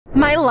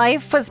My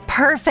life was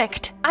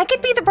perfect. I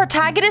could be the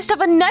protagonist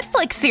of a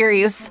Netflix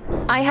series.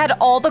 I had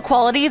all the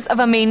qualities of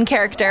a main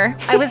character.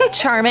 I was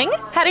charming,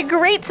 had a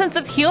great sense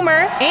of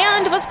humor,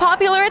 and was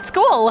popular at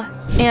school.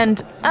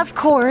 And, of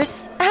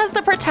course, as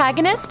the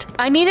protagonist,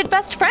 I needed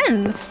best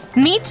friends.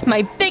 Meet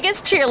my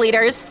biggest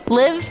cheerleaders,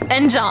 Liv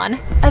and John.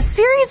 A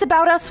series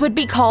about us would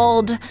be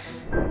called…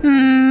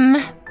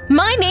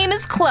 My name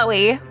is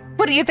Chloe.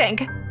 What do you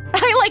think?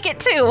 I like it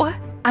too.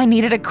 I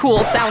needed a cool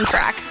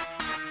soundtrack.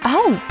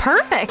 Oh,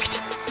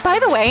 perfect! By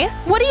the way,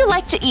 what do you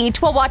like to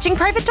eat while watching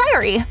Private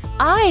Diary?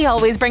 I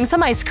always bring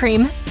some ice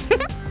cream.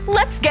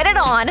 Let's get it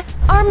on!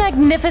 Our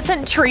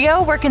magnificent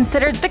trio were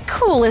considered the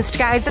coolest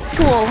guys at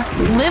school.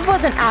 Liv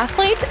was an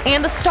athlete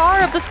and the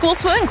star of the school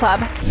swimming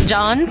club.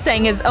 John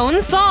sang his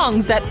own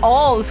songs at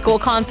all the school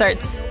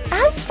concerts.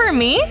 As for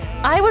me,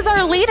 I was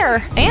our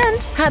leader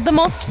and had the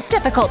most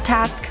difficult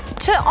task: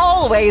 to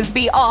always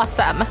be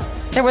awesome.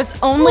 There was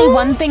only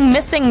one thing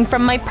missing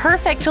from my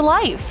perfect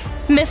life: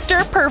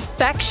 Mr.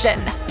 Perfection.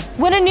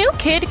 When a new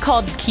kid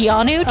called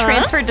Keanu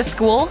transferred to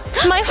school,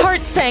 my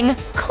heart sang,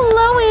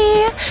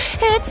 "Chloe,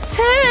 it's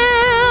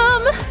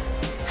him!"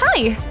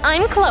 Hi,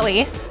 I'm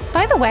Chloe.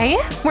 By the way,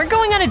 we're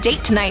going on a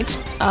date tonight.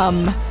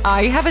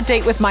 I have a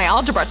date with my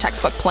algebra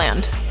textbook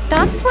planned.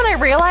 That's when I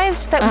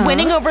realized that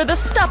winning over the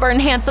stubborn,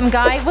 handsome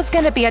guy was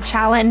gonna be a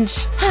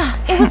challenge.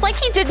 It was like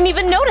he didn't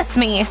even notice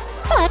me.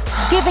 But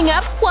giving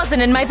up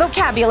wasn't in my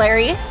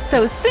vocabulary.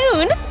 So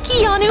soon,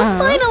 Keanu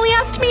finally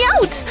asked me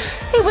out.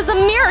 It was a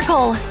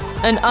miracle.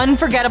 An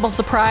unforgettable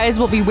surprise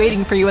will be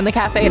waiting for you in the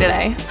cafe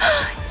today.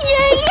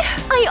 Yay!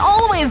 I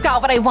always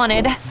got what I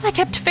wanted. I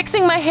kept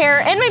fixing my hair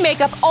and my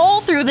makeup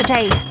all through the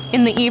day.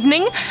 In the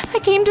evening, I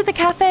came to the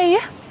cafe.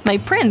 My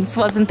prince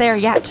wasn't there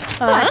yet,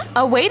 but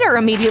a waiter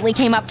immediately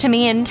came up to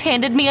me and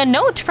handed me a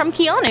note from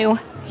Keanu.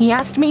 He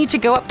asked me to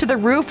go up to the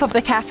roof of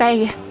the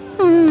cafe.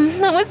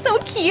 That was so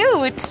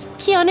cute!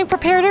 Keanu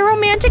prepared a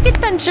romantic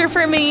adventure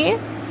for me.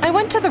 I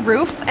went to the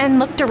roof and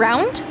looked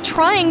around,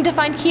 trying to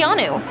find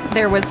Keanu.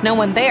 There was no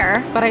one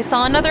there, but I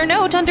saw another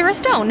note under a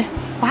stone.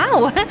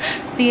 Wow,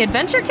 the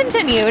adventure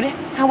continued.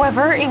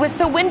 However, it was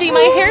so windy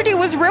my hairdo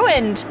was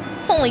ruined.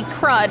 Holy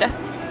crud.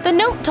 The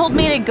note told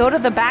me to go to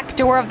the back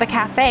door of the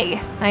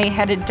cafe. I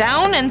headed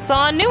down and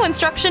saw a new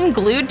instruction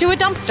glued to a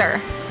dumpster.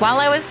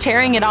 While I was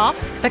tearing it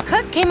off, the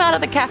cook came out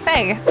of the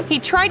cafe. He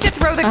tried to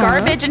throw the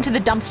garbage into the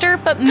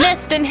dumpster, but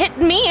missed and hit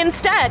me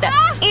instead.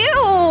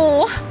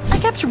 Ew! I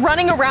kept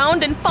running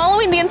around and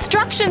following the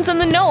instructions in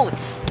the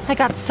notes. I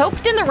got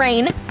soaked in the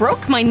rain,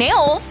 broke my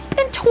nails,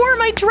 and tore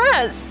my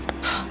dress.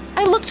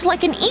 I looked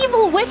like an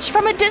evil witch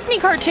from a Disney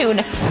cartoon,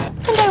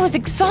 and I was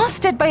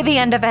exhausted by the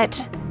end of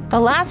it. The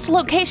last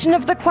location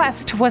of the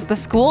quest was the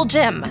school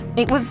gym.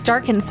 It was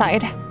dark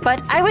inside, but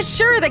I was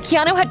sure that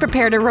Keanu had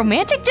prepared a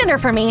romantic dinner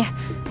for me.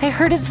 I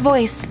heard his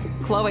voice.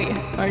 Chloe,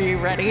 are you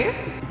ready?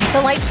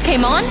 The lights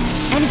came on,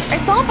 and I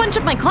saw a bunch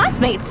of my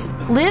classmates.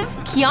 Liv,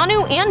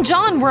 Keanu, and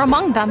John were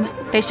among them.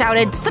 They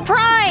shouted,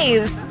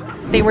 "Surprise!"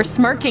 They were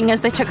smirking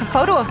as they took a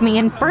photo of me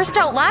and burst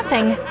out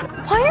laughing.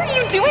 Why are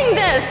you doing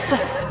this?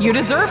 You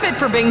deserve it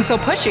for being so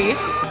pushy.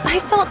 I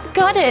felt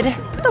gutted.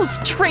 Those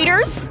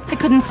traitors! I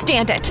couldn't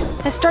stand it.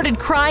 I started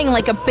crying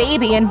like a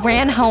baby and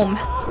ran home.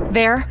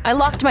 There, I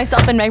locked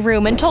myself in my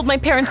room and told my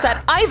parents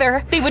that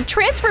either they would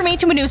transfer me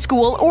to a new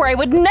school or I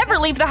would never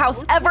leave the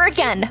house ever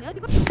again.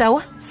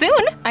 So, soon,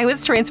 I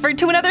was transferred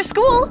to another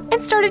school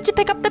and started to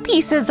pick up the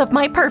pieces of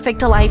my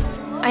perfect life.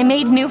 I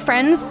made new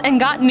friends and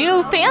got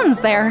new fans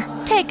there.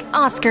 Take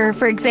Oscar,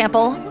 for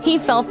example. He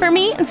fell for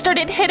me and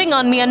started hitting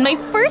on me on my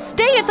first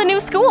day at the new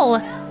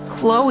school.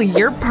 Chloe,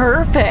 you're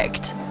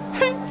perfect.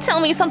 Tell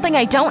me something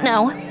I don't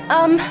know.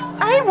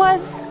 I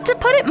was, to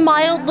put it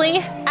mildly,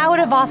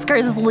 out of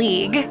Oscar's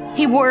league.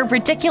 He wore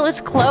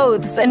ridiculous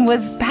clothes and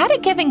was bad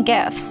at giving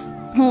gifts.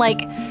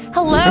 Like,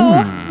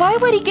 hello, why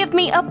would he give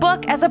me a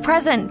book as a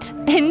present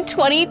in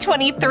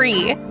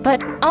 2023?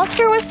 But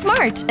Oscar was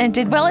smart and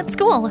did well at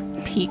school.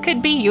 He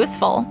could be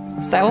useful.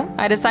 So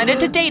I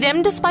decided to date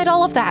him despite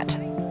all of that.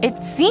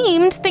 It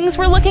seemed things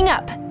were looking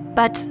up.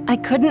 But I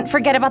couldn't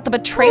forget about the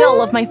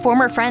betrayal of my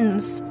former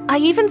friends. I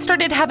even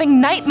started having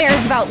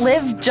nightmares about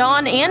Liv,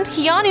 John, and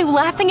Keanu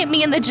laughing at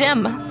me in the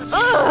gym.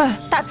 Ugh,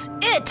 that's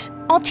it!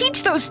 I'll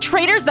teach those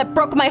traitors that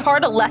broke my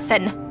heart a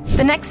lesson.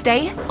 The next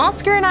day,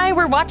 Oscar and I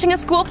were watching a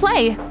school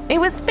play. It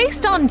was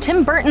based on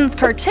Tim Burton's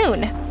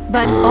cartoon.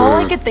 But all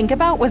I could think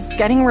about was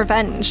getting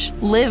revenge.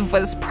 Liv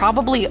was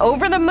probably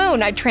over the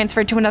moon I'd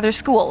transferred to another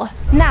school.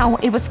 Now,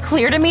 it was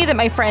clear to me that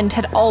my friend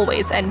had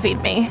always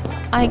envied me.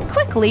 I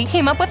quickly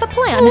came up with a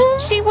plan.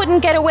 She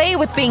wouldn't get away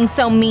with being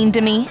so mean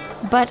to me.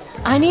 But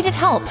I needed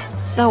help,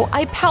 so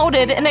I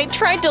pouted and I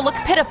tried to look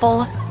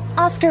pitiful.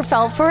 Oscar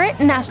fell for it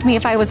and asked me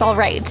if I was all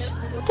right.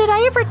 Did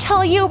I ever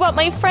tell you about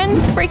my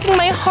friends breaking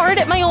my heart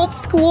at my old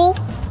school?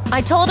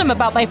 I told him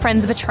about my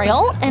friend's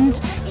betrayal, and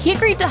he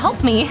agreed to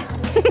help me.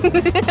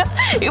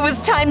 It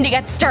was time to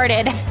get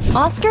started.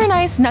 Oscar and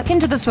I snuck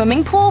into the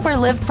swimming pool where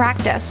Liv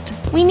practiced.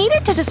 We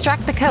needed to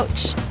distract the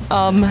coach.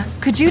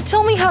 Could you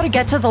tell me how to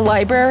get to the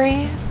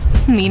library?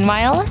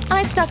 Meanwhile,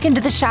 I snuck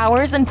into the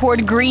showers and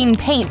poured green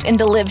paint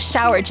into Liv's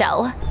shower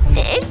gel.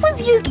 It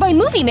was used by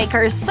movie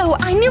makers, so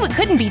I knew it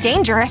couldn't be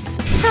dangerous.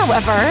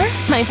 However,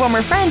 my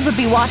former friend would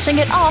be washing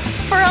it off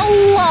for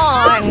a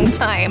long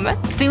time.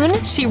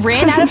 Soon, she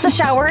ran out of the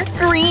shower,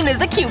 green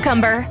as a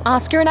cucumber.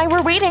 Oscar and I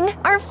were waiting,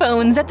 our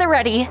phones at the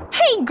ready.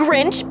 Hey,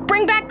 Grinch,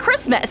 bring back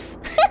Christmas!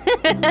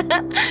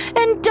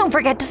 And don't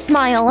forget to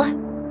smile.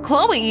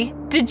 Chloe,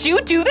 did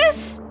you do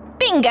this?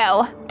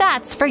 Bingo!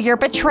 That's for your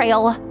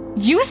betrayal.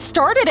 You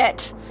started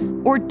it!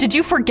 Or did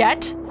you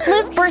forget?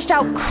 Liv burst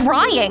out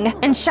crying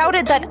and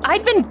shouted that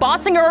I'd been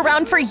bossing her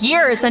around for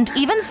years and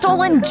even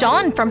stolen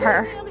John from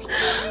her.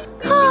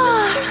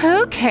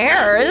 Who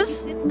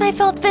cares? I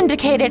felt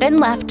vindicated and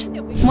left.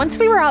 Once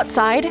we were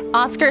outside,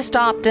 Oscar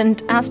stopped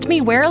and asked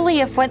me warily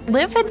if what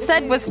Liv had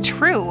said was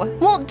true.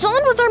 Well,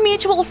 John was our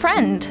mutual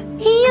friend.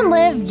 He and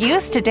Liv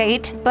used to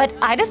date, but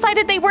I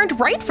decided they weren't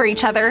right for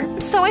each other,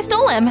 so I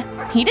stole him.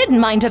 He didn't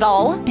mind at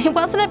all. It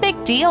wasn't a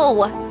big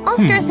deal.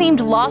 Oscar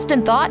seemed lost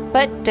in thought,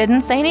 but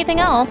didn't say anything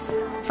else.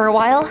 For a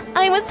while,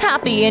 I was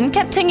happy and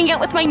kept hanging out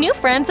with my new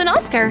friends and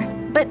Oscar.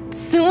 But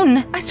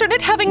soon, I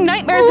started having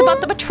nightmares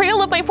about the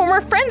betrayal of my former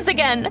friends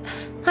again.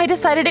 I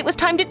decided it was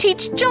time to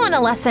teach John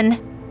a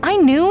lesson. I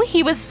knew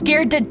he was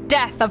scared to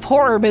death of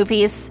horror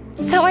movies,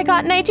 so I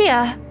got an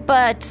idea.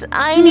 But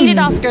I needed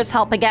Oscar's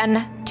help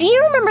again. Do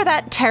you remember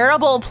that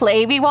terrible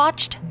play we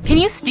watched? Can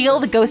you steal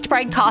the Ghost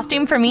Bride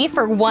costume for me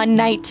for one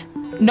night?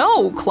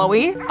 No,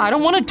 Chloe, I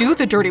don't want to do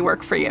the dirty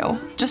work for you.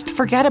 Just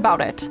forget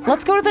about it.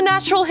 Let's go to the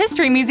Natural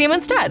History Museum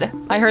instead.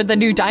 I heard the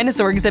new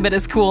dinosaur exhibit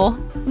is cool.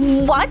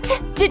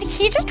 What? Did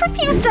he just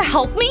refuse to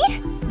help me?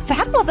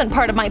 That wasn't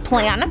part of my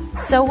plan.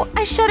 So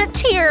I shed a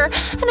tear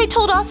and I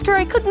told Oscar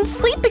I couldn't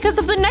sleep because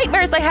of the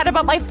nightmares I had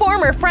about my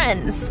former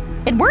friends.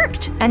 It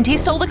worked, and he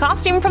stole the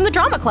costume from the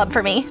drama club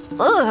for me.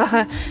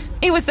 Ugh.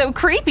 It was so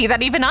creepy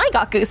that even I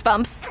got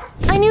goosebumps.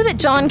 I knew that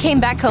John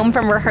came back home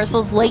from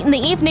rehearsals late in the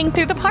evening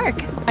through the park.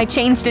 I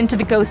changed into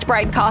the Ghost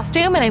Bride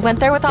costume and I went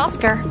there with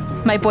Oscar.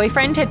 My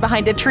boyfriend hid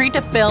behind a tree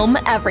to film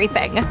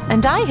everything,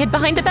 and I hid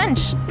behind a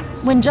bench.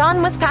 When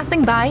John was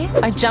passing by,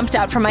 I jumped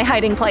out from my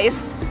hiding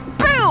place.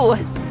 Boo!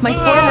 My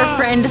former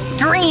friend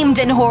screamed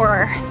in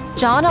horror.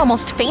 John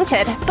almost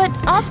fainted, but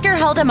Oscar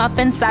held him up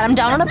and sat him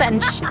down on a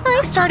bench.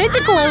 I started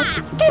to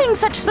gloat. Getting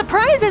such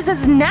surprises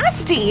is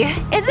nasty,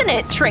 isn't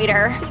it,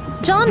 traitor?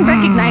 John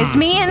recognized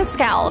me and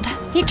scowled.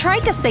 He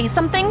tried to say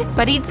something,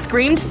 but he'd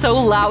screamed so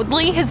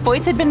loudly his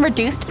voice had been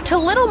reduced to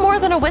little more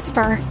than a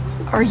whisper.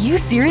 Are you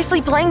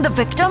seriously playing the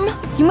victim?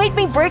 You made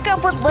me break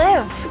up with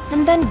Liv,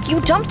 and then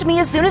you dumped me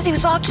as soon as you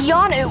saw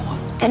Keanu.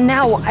 And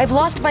now I've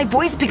lost my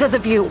voice because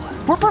of you.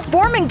 We're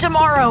performing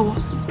tomorrow.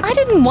 I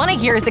didn't want to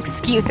hear his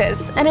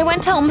excuses, and I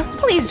went home,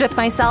 pleased with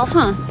myself.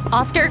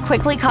 Oscar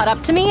quickly caught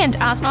up to me and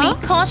asked me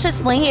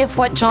cautiously if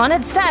what John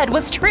had said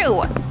was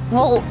true.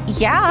 Well,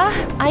 yeah.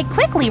 I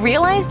quickly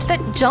realized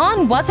that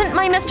John wasn't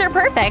my Mr.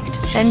 Perfect,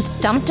 and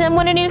dumped him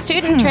when a new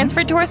student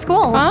transferred to our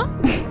school.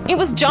 It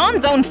was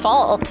John's own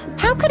fault.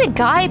 How could a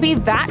guy be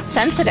that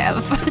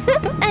sensitive?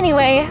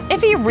 Anyway,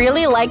 if he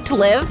really liked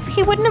Liv,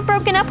 he wouldn't have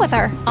broken up with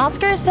her.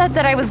 Oscar said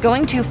that I was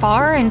going too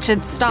far and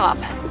should stop.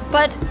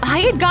 But I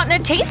had gotten a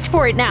taste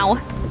for it now.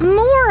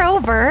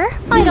 Moreover,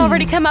 I'd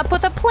already come up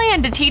with a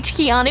plan to teach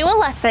Keanu a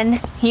lesson.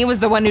 He was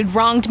the one who'd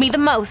wronged me the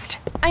most.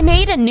 I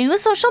made a new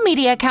social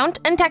media account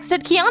and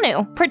texted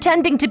Keanu,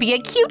 pretending to be a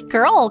cute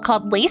girl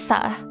called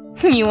Lisa.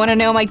 You want to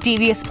know my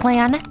devious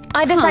plan?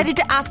 I decided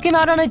to ask him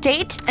out on a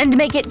date and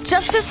make it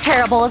just as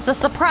terrible as the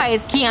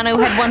surprise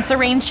Keanu had once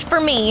arranged for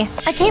me.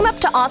 I came up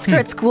to Oscar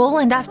at school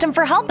and asked him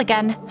for help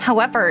again.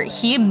 However,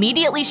 he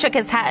immediately shook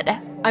his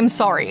head. I'm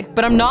sorry,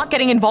 but I'm not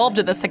getting involved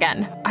in this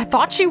again. I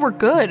thought you were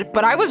good,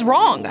 but I was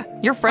wrong.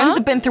 Your friends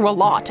have been through a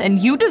lot, and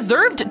you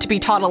deserved to be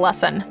taught a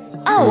lesson.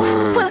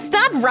 Oh, was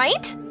that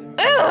right?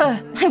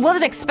 Ugh, I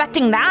wasn't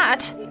expecting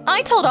that.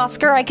 I told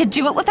Oscar I could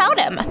do it without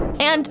him.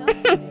 And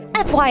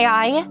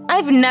FYI,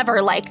 I've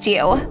never liked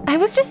you. I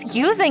was just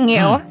using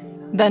you.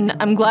 Then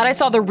I'm glad I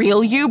saw the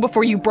real you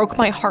before you broke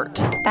my heart.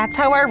 That's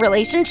how our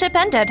relationship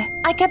ended.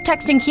 I kept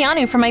texting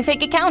Keanu from my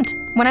fake account.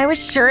 When I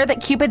was sure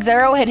that Cupid's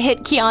arrow had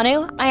hit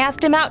Keanu, I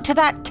asked him out to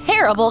that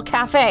terrible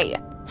cafe.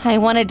 I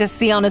wanted to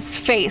see on his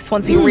face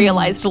once he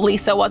realized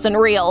Lisa wasn't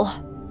real.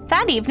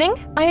 That evening,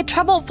 I had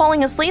trouble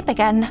falling asleep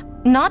again.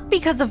 Not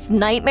because of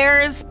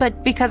nightmares,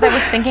 but because I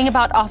was thinking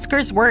about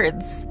Oscar's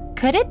words.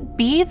 Could it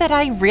be that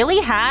I really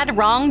had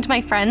wronged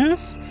my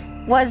friends?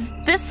 Was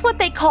this what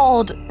they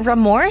called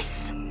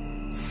remorse?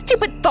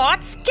 Stupid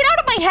thoughts, get out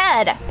of my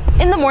head!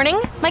 In the morning,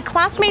 my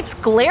classmates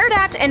glared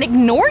at and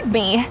ignored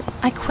me.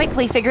 I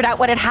quickly figured out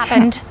what had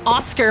happened.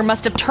 Oscar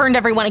must have turned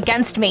everyone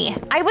against me.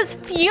 I was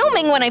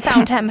fuming when I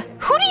found him.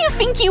 Who do you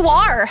think you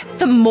are?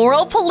 The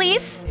moral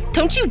police?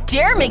 Don't you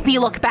dare make me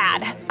look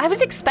bad. I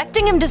was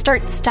expecting him to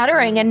start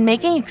stuttering and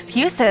making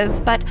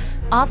excuses, but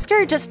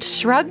Oscar just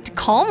shrugged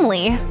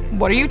calmly.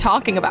 What are you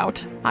talking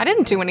about? I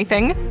didn't do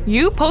anything.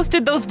 You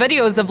posted those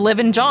videos of Liv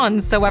and John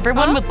so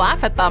everyone would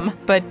laugh at them,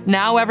 but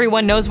now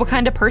everyone knows what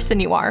kind of person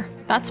you are.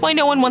 That's why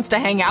no one wants to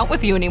hang out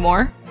with you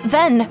anymore.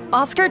 Then,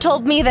 Oscar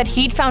told me that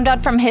he'd found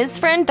out from his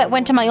friend that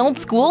went to my old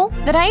school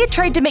that I had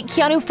tried to make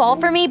Keanu fall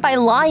for me by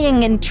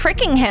lying and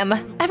tricking him.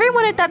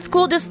 Everyone at that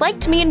school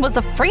disliked me and was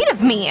afraid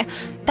of me.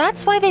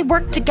 That's why they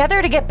worked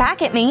together to get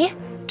back at me.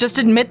 Just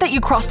admit that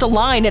you crossed a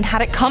line and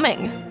had it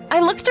coming. I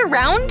looked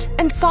around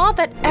and saw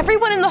that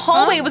everyone in the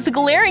hallway was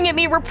glaring at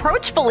me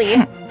reproachfully.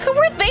 Who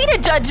were they to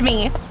judge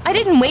me? I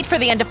didn't wait for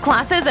the end of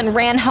classes and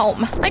ran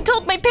home. I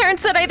told my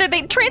parents that either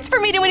they'd transfer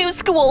me to a new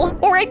school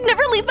or I'd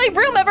never leave my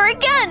room ever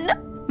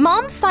again.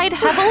 Mom sighed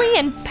heavily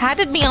and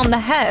patted me on the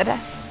head.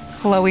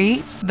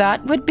 Chloe,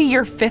 that would be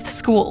your 5th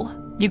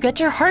school. You get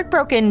your heart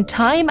broken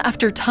time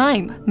after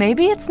time.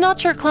 Maybe it's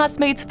not your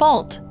classmates'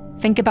 fault.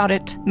 Think about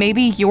it.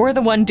 Maybe you're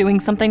the one doing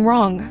something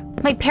wrong.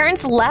 My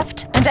parents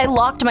left, and I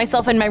locked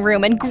myself in my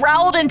room and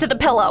growled into the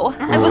pillow.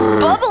 I was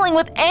bubbling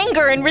with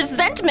anger and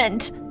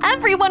resentment.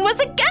 Everyone was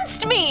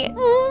against me.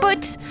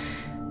 But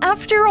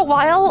after a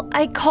while,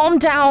 I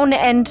calmed down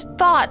and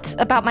thought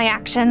about my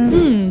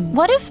actions.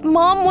 What if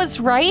Mom was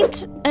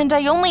right, and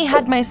I only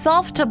had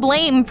myself to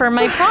blame for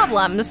my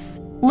problems?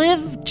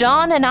 Liv,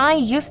 John, and I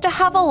used to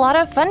have a lot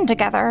of fun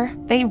together.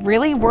 They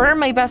really were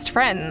my best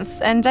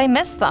friends, and I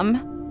miss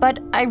them. But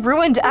I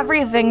ruined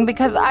everything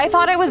because I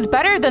thought I was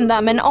better than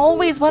them and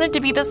always wanted to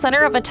be the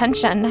center of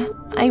attention.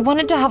 I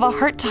wanted to have a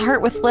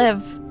heart-to-heart with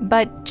Liv,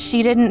 but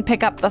she didn't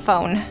pick up the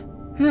phone.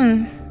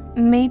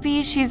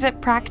 Maybe she's at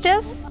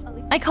practice?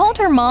 I called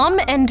her mom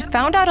and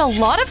found out a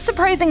lot of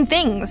surprising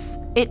things.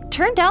 It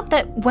turned out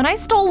that when I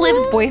stole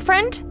Liv's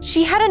boyfriend,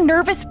 she had a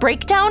nervous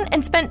breakdown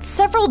and spent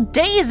several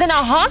days in a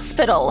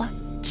hospital.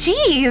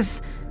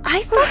 Jeez,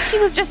 I thought she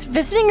was just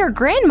visiting her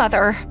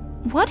grandmother.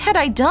 What had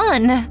I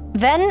done?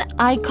 Then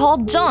I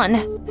called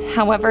John.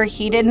 However,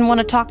 he didn't want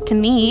to talk to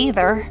me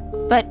either.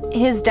 But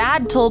his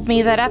dad told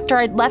me that after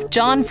I'd left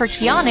John for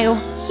Keanu,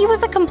 he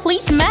was a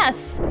complete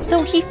mess.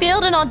 So he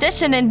failed an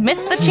audition and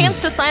missed the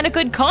chance to sign a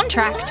good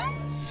contract.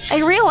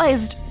 I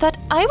realized that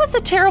I was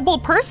a terrible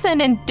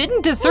person and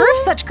didn't deserve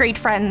such great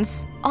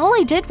friends. All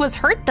I did was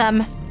hurt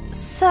them.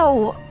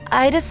 So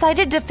I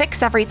decided to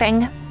fix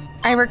everything.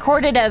 I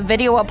recorded a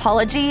video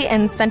apology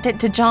and sent it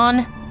to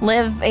John,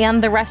 Liv,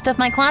 and the rest of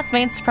my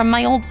classmates from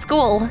my old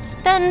school.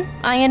 Then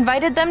I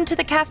invited them to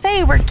the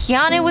cafe where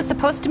Keanu was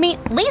supposed to meet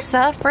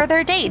Lisa for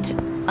their date.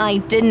 I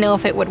didn't know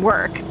if it would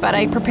work, but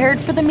I prepared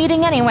for the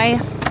meeting anyway.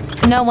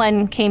 No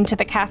one came to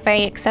the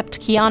cafe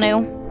except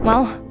Keanu.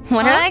 Well,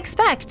 what did I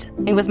expect?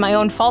 It was my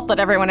own fault that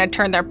everyone had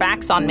turned their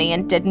backs on me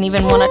and didn't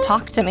even want to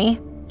talk to me.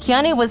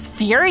 Keanu was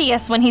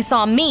furious when he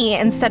saw me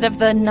instead of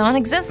the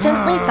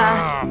non-existent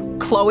Lisa.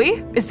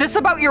 Chloe, is this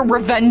about your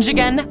revenge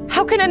again?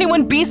 How can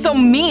anyone be so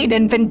mean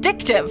and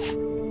vindictive?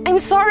 I'm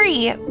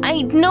sorry.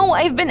 I know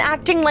I've been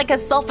acting like a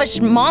selfish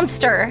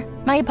monster.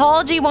 My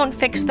apology won't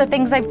fix the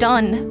things I've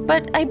done,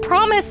 but I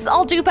promise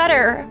I'll do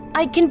better.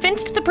 I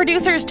convinced the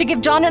producers to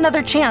give John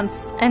another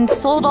chance and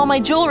sold all my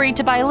jewelry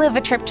to buy Liv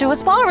a trip to a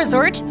spa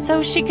resort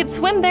so she could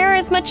swim there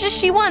as much as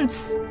she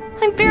wants.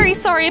 I'm very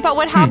sorry about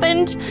what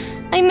happened.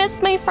 I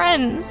miss my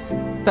friends.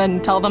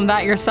 Then tell them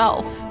that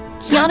yourself.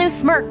 Keanu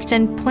smirked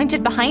and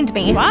pointed behind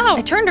me. Wow.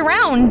 I turned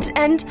around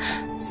and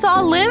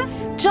saw Liv,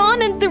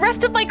 John, and the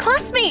rest of my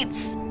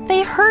classmates.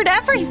 They heard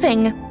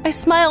everything. I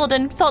smiled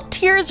and felt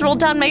tears roll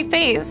down my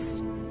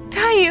face.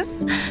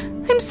 Guys,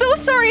 I'm so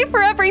sorry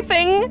for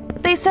everything.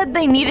 They said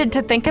they needed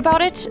to think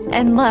about it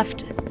and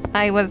left.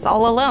 I was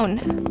all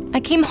alone. I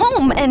came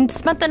home and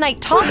spent the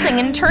night tossing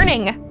and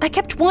turning. I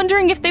kept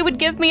wondering if they would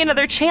give me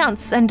another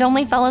chance and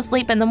only fell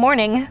asleep in the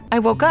morning. I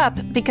woke up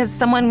because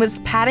someone was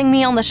patting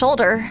me on the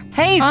shoulder.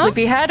 Hey,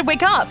 sleepyhead,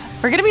 wake up.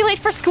 We're gonna be late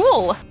for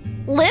school.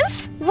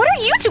 Liv, what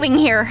are you doing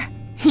here?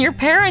 Your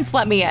parents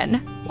let me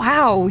in.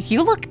 Wow,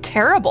 you look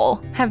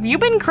terrible. Have you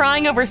been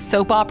crying over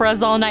soap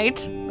operas all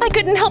night? I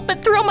couldn't help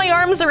but throw my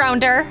arms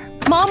around her.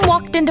 Mom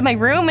walked into my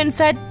room and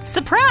said,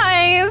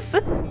 "Surprise!"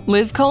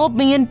 Liv called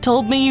me and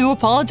told me you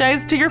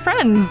apologized to your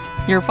friends.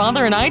 Your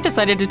father and I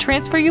decided to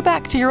transfer you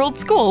back to your old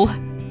school.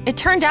 It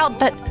turned out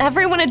that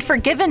everyone had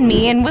forgiven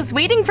me and was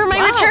waiting for my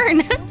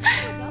return.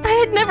 I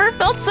had never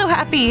felt so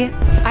happy.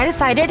 I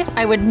decided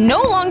I would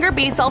no longer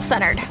be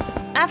self-centered.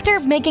 After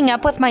making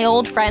up with my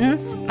old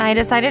friends, I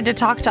decided to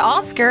talk to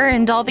Oscar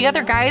and all the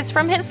other guys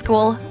from his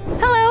school.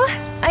 Hello,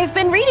 I've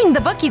been reading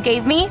the book you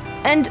gave me,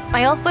 and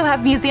I also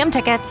have museum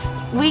tickets.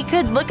 We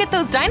could look at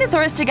those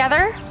dinosaurs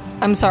together.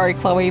 I'm sorry,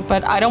 Chloe,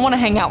 but I don't want to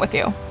hang out with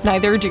you.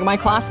 Neither do my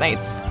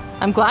classmates.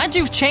 I'm glad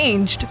you've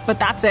changed, but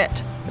that's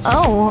it.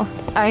 Oh,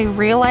 I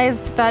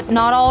realized that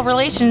not all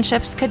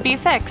relationships could be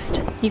fixed.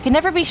 You can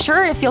never be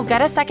sure if you'll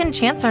get a second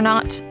chance or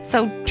not.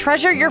 So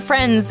treasure your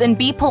friends and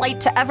be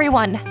polite to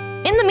everyone.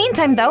 In the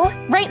meantime, though,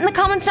 write in the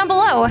comments down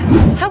below.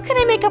 How can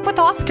I make up with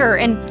Oscar,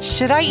 and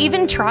should I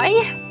even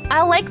try?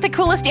 I'll like the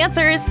coolest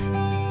answers.